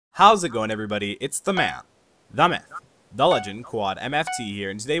How's it going, everybody? It's the man, the myth, the legend, Quad MFT here,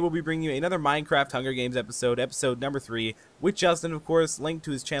 and today we'll be bringing you another Minecraft Hunger Games episode number 3, with Justin, of course. Link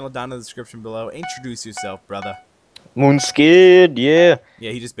to his channel down in the description below. Introduce yourself, brother. Moonskid, yeah. Yeah,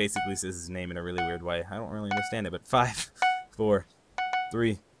 he just basically says his name in a really weird way. I don't really understand it, but 5, 4,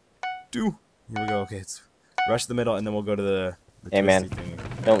 3, 2. Here we go. Okay, it's rush the middle, and then we'll go to the hey man,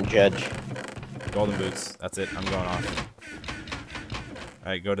 thingy. Don't judge. Golden boots. That's it. I'm going off.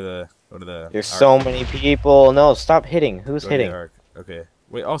 All right, go to the. There's arc. so many people. No, stop hitting. Who's Go to the hitting? arc. Okay.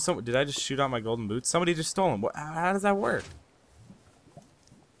 Wait. Oh, did I just shoot out my golden boots? Somebody just stole them. How does that work?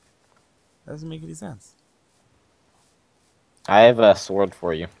 That doesn't make any sense. I have a sword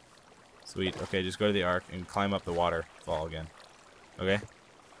for you. Sweet. Okay, just go to the arc and climb up the waterfall again. Okay.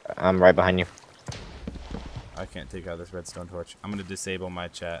 I'm right behind you. I can't take out this redstone torch. I'm gonna disable my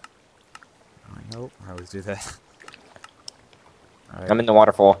chat. Nope. I always do that. All right. I'm in the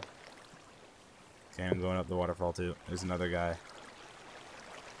waterfall. Okay, I'm going up the waterfall too. There's another guy.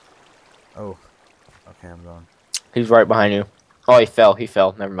 Oh. Okay, I'm going. He's right behind you. Oh, he fell. He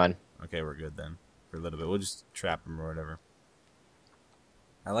fell. Never mind. Okay, we're good then. For a little bit. We'll just trap him or whatever.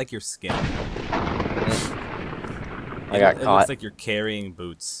 I like your skin. I got It caught. looks like you're carrying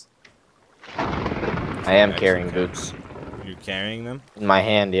boots. I am carrying boots. You're carrying them? In my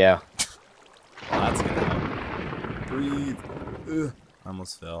hand, yeah. Well, that's gonna help. Breathe. Ugh.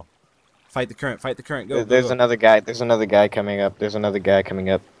 Almost fell. Fight the current. Fight the current. Go. There's go. another guy. There's another guy coming up. There's another guy coming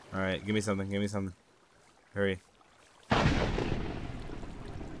up. All right, give me something. Give me something. Hurry.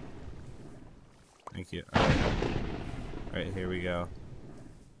 Thank you. All right, here we go.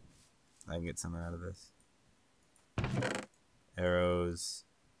 I can get something out of this. Arrows.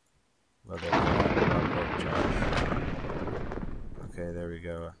 Leather pork chop. Okay, there we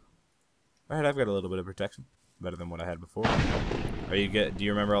go. All right, I've got a little bit of protection. Better than what I had before. Are you good? Do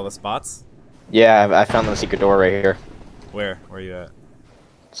you remember all the spots? Yeah, I found the secret door right here. Where? Where are you at?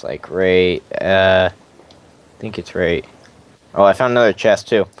 It's like right. I think it's right. Oh, I found another chest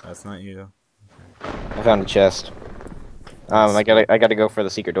too. That's not you. I found a chest. I gotta go for the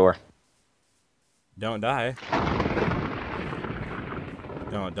secret door. Don't die.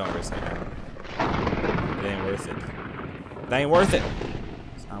 Don't risk it. It ain't worth it. That ain't worth it.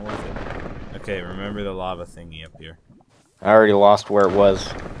 It's not worth it. Okay, remember the lava thingy up here. I already lost where it was,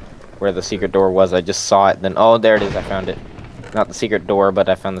 where the secret door was. I just saw it. Then oh, there it is. I found it. Not the secret door, but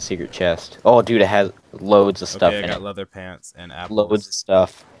I found the secret chest. Oh, dude, it has loads of stuff Okay, I in got it. leather pants and apples. Loads of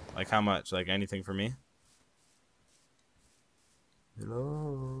stuff. Like how much? Like anything for me?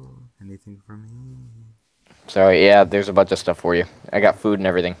 Hello. Anything for me? Sorry, yeah, there's a bunch of stuff for you. I got food and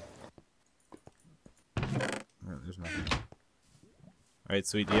everything. Oh, there's nothing. Alright,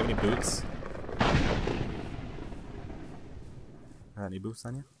 sweet. Do you have any boots? Any boots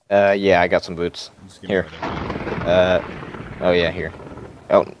on you? Yeah, I got some boots. Just give me Here. whatever. Oh yeah, here.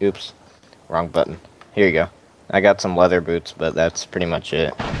 Oh, oops. Wrong button. Here you go. I got some leather boots, but that's pretty much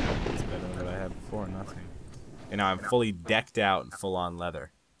it. It's better than what I had before. Nothing. And now I'm fully decked out in full-on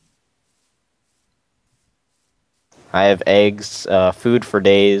leather. I have eggs, food for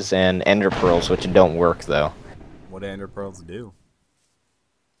days, and ender pearls, which don't work though. What do ender pearls do?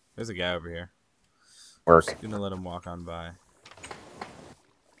 There's a guy over here. Work. Just gonna let him walk on by.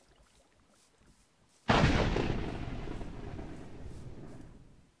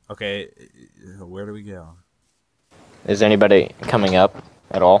 Okay, where do we go? Is anybody coming up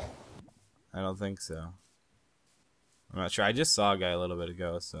at all? I don't think so. I'm not sure. I just saw a guy a little bit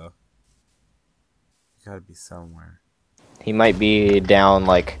ago, so gotta be somewhere. He might be down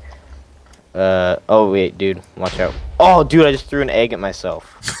like. Oh wait, dude, watch out. Oh, dude, I just threw an egg at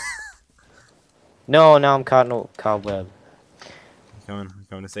myself. No, now I'm caught in a cobweb. I'm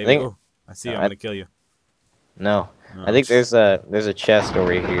coming to save think- you. Oh, I see you. I'm gonna kill you. No, No. I think there's a chest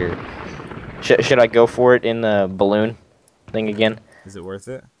over here. Should I go for it in the balloon thing again? Is it worth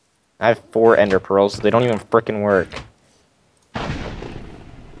it? I have 4 ender pearls. They don't even frickin' work. Go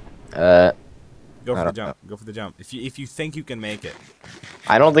for I the don't jump. Go for the jump. If you think you can make it.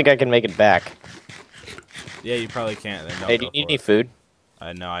 I don't think I can make it back. Yeah, you probably can't. Then Hey, do you need any food?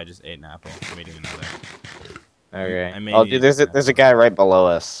 No, I just ate an apple. I'm eating another. Okay. I may Oh, need dude, there's an a guy right below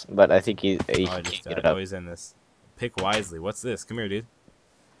us, but I think he Oh, I can't just get died. it up. Oh, he's in this. Pick wisely. What's this? Come here, dude.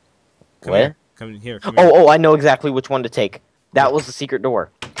 Come Where? here. Come here. Come here. Oh, I know exactly which one to take. That was the secret door.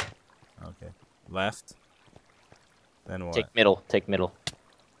 Okay. Left. Then what? Take middle. Take middle.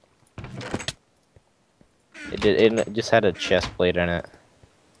 It just had a chest plate in it.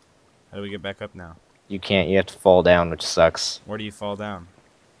 How do we get back up now? You can't. You have to fall down, which sucks. Where do you fall down?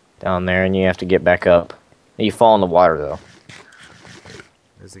 Down there, and you have to get back up. You fall in the water though.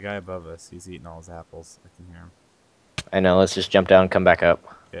 There's a guy above us. He's eating all his apples. I can hear him. I know. Let's just jump down and come back up.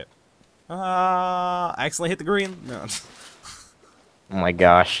 Okay. I accidentally hit the green. No. Oh my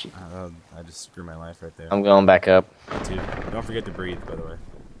gosh. I just screwed my life right there. I'm going back up. Too. Don't forget to breathe, by the way.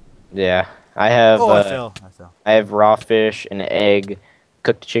 Yeah. I have. Oh, I fell. I fell. I have raw fish, an egg,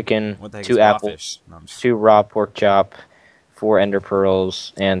 cooked chicken, What the heck 2 is raw apples, fish? No, I'm just... 2 raw pork chop, 4 ender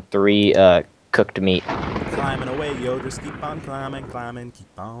pearls, and 3 cooked meat. Climbing away, yo. Just keep on climbing, climbing,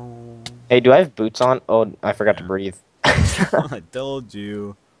 keep on. Hey, do I have boots on? Oh, I forgot to breathe. I told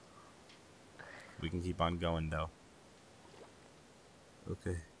you. We can keep on going, though.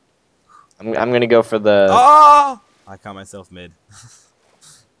 Okay. I'm gonna go for the. Oh! I caught myself mid.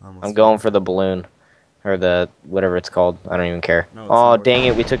 I'm going for the balloon, or the whatever it's called. I don't even care. No, oh dang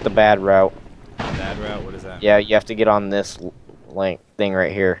it! We took the bad route. Bad route. What is that? Yeah, you have to get on this link thing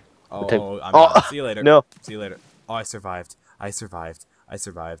right here. Oh, I'm oh not. See you later. No. See you later. Oh, I survived. I survived. I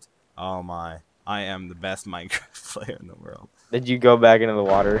survived. Oh my! I am the best Minecraft player in the world. Did you go back into the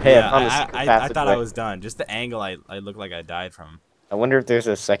water? Hey, Yeah, I I thought I was done. Just the angle, I looked like I died from. I wonder if there's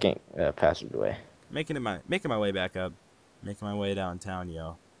a second passageway. Making my way back up, making my way downtown,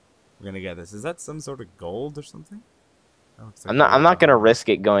 yo. We're gonna get this. Is that some sort of gold or something? That looks like I'm not gold. gonna risk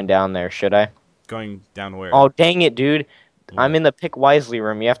it going down there, should I? Going down where? Oh dang it, dude! Yeah. I'm in the pick wisely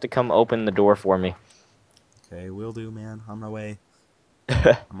room. You have to come open the door for me. Okay, will do, man. On my way.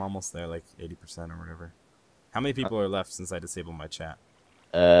 I'm almost there, like 80% or whatever. How many people are left since I disabled my chat?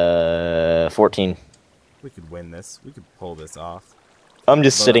 14. We could win this. We could pull this off. I'm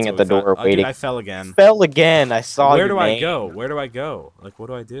just Well, sitting that's at what the we door found. waiting. Dude, I fell again. Fell again. I saw Where your do I name. go? Where do I go? Like, what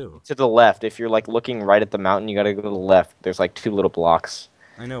do I do? To the left. If you're like looking right at the mountain, you gotta go to the left. There's like 2 little blocks.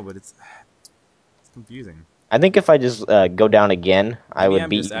 I know, but it's confusing. I think if I just go down again, I Maybe would I'm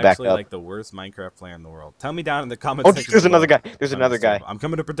beat just you back actually up. like the worst Minecraft player in the world. Tell me down in the comments Oh, section. there's another below. guy. There's I'm another just guy. terrible. I'm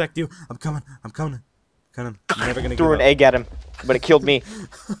coming to protect you. I'm coming. I'm coming. Coming. I'm never gonna Threw give an up. egg at him, but it killed me.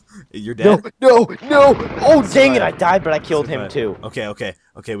 You're dead. No. Oh, dang it! Survive. I died, but I killed him Survive. too.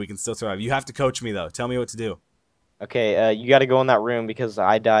 Okay. We can still survive. You have to coach me though. Tell me what to do. Okay, you got to go in that room because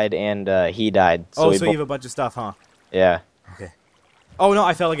I died and he died. So we you have a bunch of stuff, huh? Yeah. Okay. Oh no,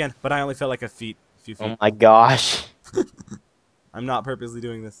 I fell again, but I only fell like a few feet. Oh my gosh. I'm not purposely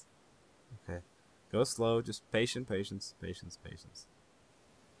doing this. Okay. Go slow. Just patience.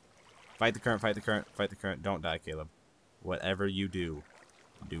 Fight the current. Don't die, Caleb. Whatever you do,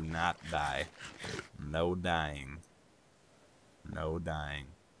 do not die. No dying.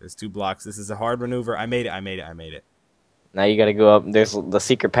 There's 2 blocks. This is a hard maneuver. I made it. Now you got to go up. There's the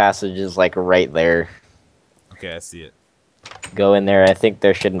secret passage is like right there. Okay, I see it. Go in there. I think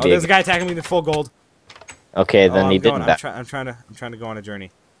there shouldn't Oh, be. there's a guy attacking me with full gold. Okay, then he I'm going. didn't. I'm trying to go on a journey.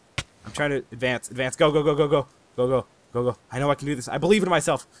 I'm trying to advance. Go. I know I can do this. I believe in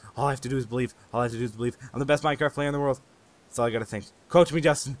myself. All I have to do is believe. I'm the best Minecraft player in the world. That's all I gotta think. Coach me,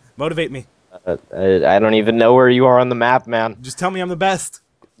 Justin. Motivate me. I don't even know where you are on the map, man. Just tell me I'm the best.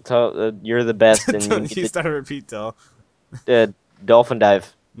 So, you're the best. And Don't you start a repeat, tell. Dolphin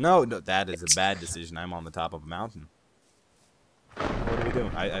dive. No, that is a bad decision. I'm on the top of a mountain. What do we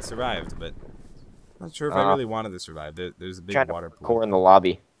do? I survived, but I'm not sure if I really wanted to survive. There's a big water pool. Parkour in the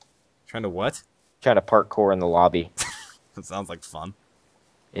lobby. Trying to what? Try to parkour in the lobby. That sounds like fun.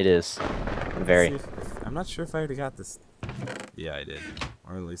 It is. Very. I'm not sure if I already got this. Yeah, I did.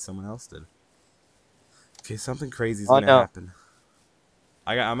 Or at least someone else did. Okay, something crazy is gonna happen.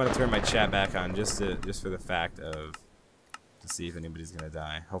 I'm gonna turn my chat back on just for the fact of to see if anybody's gonna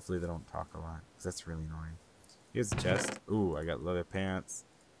die. Hopefully they don't talk a lot, because that's really annoying. Here's the chest. Ooh, I got leather pants,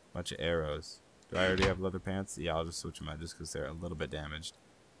 bunch of arrows. Do I already have leather pants? Yeah, I'll just switch them out just because they're a little bit damaged.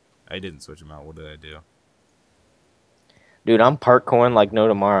 I didn't switch them out. What did I do? Dude, I'm parkouring like no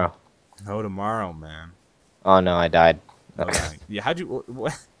tomorrow. No tomorrow, man. Oh no, I died. Oh, yeah, how'd you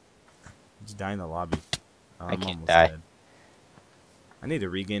what? Did you die in the lobby? Oh, I I'm can't almost die. dead. I need to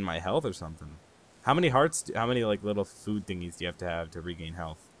regain my health or something. How many hearts? How many like little food thingies do you have to regain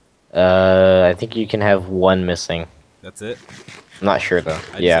health? I think you can have 1 missing. That's it. I'm not sure though.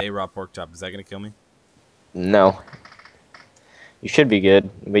 I Yeah. just ate raw pork chop. Is that gonna kill me? No. You should be good,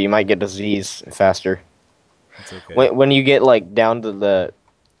 but you might get disease faster. It's okay. When you get like down to the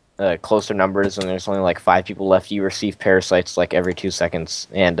closer numbers and there's only like 5 people left, you receive parasites like every 2 seconds,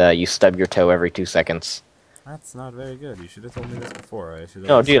 and you stub your toe every 2 seconds. That's not very good. You should have told me this before. I should.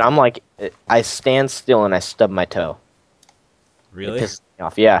 No, dude, I'm like, I stand still and I stub my toe. Really? It pisses me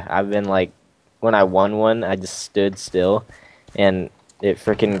off. Yeah, I've been like, when I won one, I just stood still, and it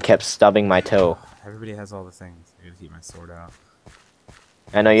freaking kept stubbing my toe. Everybody has all the things. I gotta keep my sword out.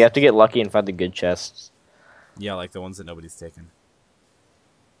 I know, you have to get lucky and find the good chests. Yeah, like the ones that nobody's taken.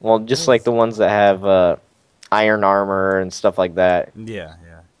 Well, just like the ones that have iron armor and stuff like that. Yeah,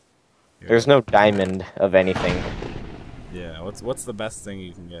 yeah. There's no diamond of anything. Yeah, what's the best thing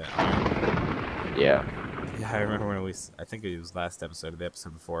you can get? Iron. Yeah. Yeah, I remember when I think it was last episode or the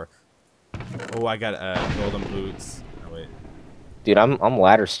episode before. Oh, I got golden boots. Oh wait, Dude, I'm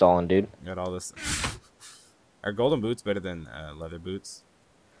ladder stalling, dude. got all this. Are golden boots better than leather boots?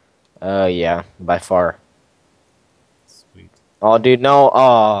 Yeah, by far. Sweet. Oh, dude, no.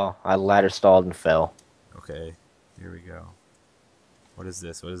 Oh, I ladder stalled and fell. Okay, here we go. What is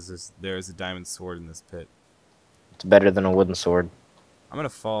this? What is this? There is a diamond sword in this pit. It's better than a wooden sword. I'm gonna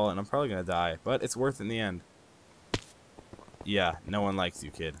fall and I'm probably gonna die, but it's worth it in the end. Yeah, no one likes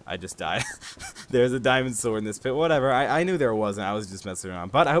you, kid. I just died. There's a diamond sword in this pit. Whatever. I knew there wasn't. I was just messing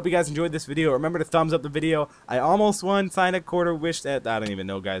around. But I hope you guys enjoyed this video. Remember to thumbs up the video. I almost won. Sign a quarter wish that I don't even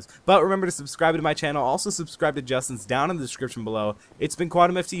know, guys. But remember to subscribe to my channel. Also subscribe to Justin's down in the description below. It's been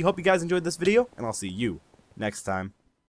Quantum FT. Hope you guys enjoyed this video, and I'll see you next time.